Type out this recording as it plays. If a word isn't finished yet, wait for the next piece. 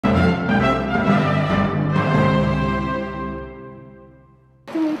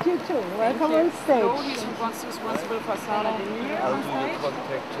too. Welcome on stage. No, he's responsible for sound engineering I'll on do the stage.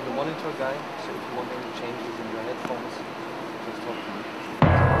 contact to the monitor guy, so if you want any changes in your headphones, just talk to me.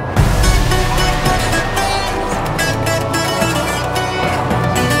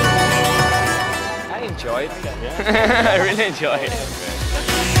 I enjoyed it. I really enjoyed it.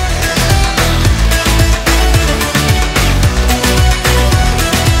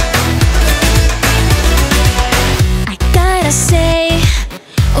 Say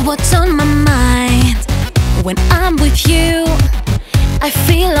what's on my mind. When I'm with you, I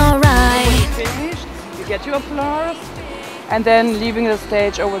feel alright. When you finished, you get your applause, and then leaving the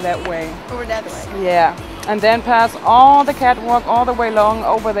stage over that way. Over that way. Yeah, and then pass all the catwalk all the way along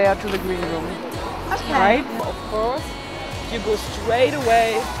over there to the green room. Okay. Right? Of course, you go straight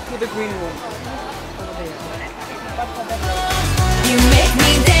away to the green room. Over there. You make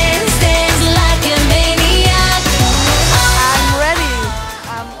me dance, dance like a maniac. I'm ready.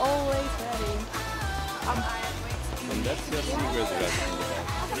 I'm always ready. And that's your secret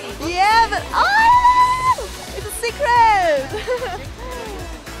recipe. Yeah, but oh, it's a secret.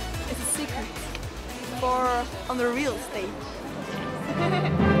 It's a secret for on the real stage.